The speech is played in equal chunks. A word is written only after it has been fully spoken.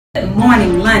Good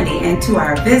morning, Lundy, and to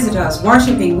our visitors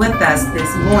worshiping with us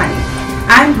this morning.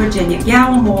 I'm Virginia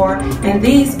Gallimore, and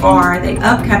these are the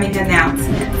upcoming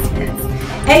announcements.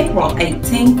 April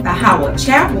 18th, the Howard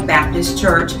Chapel Baptist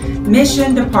Church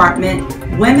Mission Department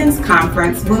Women's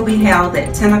Conference will be held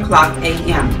at 10 o'clock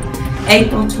a.m.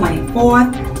 April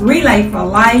 24th, Relay for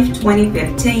Life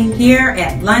 2015 here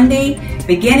at Lundy,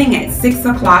 beginning at 6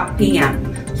 o'clock p.m.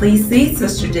 Please see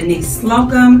Sister Denise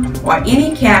Slocum or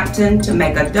any captain to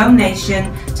make a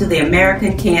donation to the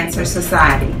American Cancer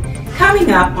Society. Coming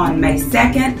up on May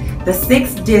 2nd, the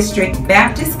 6th District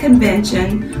Baptist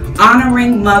Convention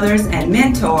honoring mothers and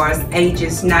mentors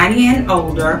ages 90 and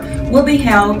older will be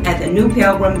held at the New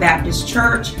Pilgrim Baptist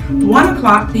Church, 1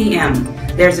 o'clock p.m.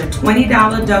 There's a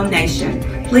 $20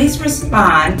 donation. Please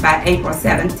respond by April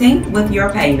 17th with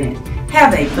your payment.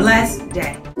 Have a blessed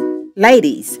day.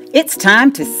 Ladies, it's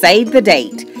time to save the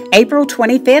date, April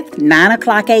 25th, 9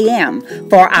 o'clock a.m.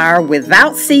 for our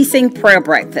Without Ceasing Prayer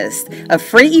Breakfast, a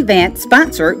free event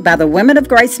sponsored by the Women of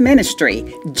Grace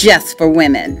Ministry, just for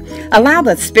women. Allow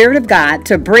the Spirit of God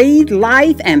to breathe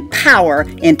life and power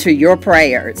into your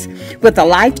prayers. With a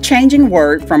life-changing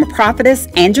word from prophetess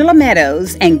Angela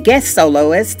Meadows and guest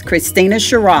soloist Christina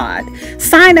Sherrod.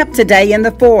 Sign up today in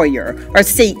the foyer or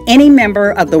see any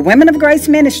member of the Women of Grace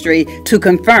Ministry to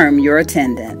confirm your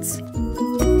attendance.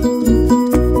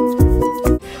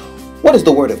 What does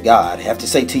the Word of God have to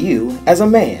say to you as a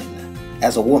man,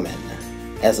 as a woman,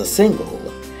 as a single,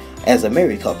 as a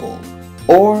married couple,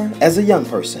 or as a young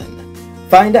person?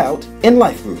 Find out in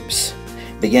life groups,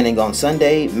 beginning on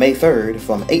Sunday, May 3rd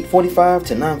from 8:45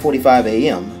 to 9:45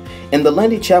 a.m. in the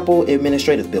Lundy Chapel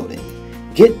Administrative Building.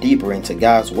 Get deeper into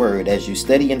God's Word as you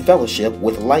study and fellowship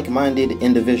with like-minded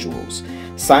individuals.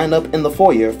 Sign up in the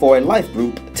foyer for a life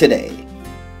group today.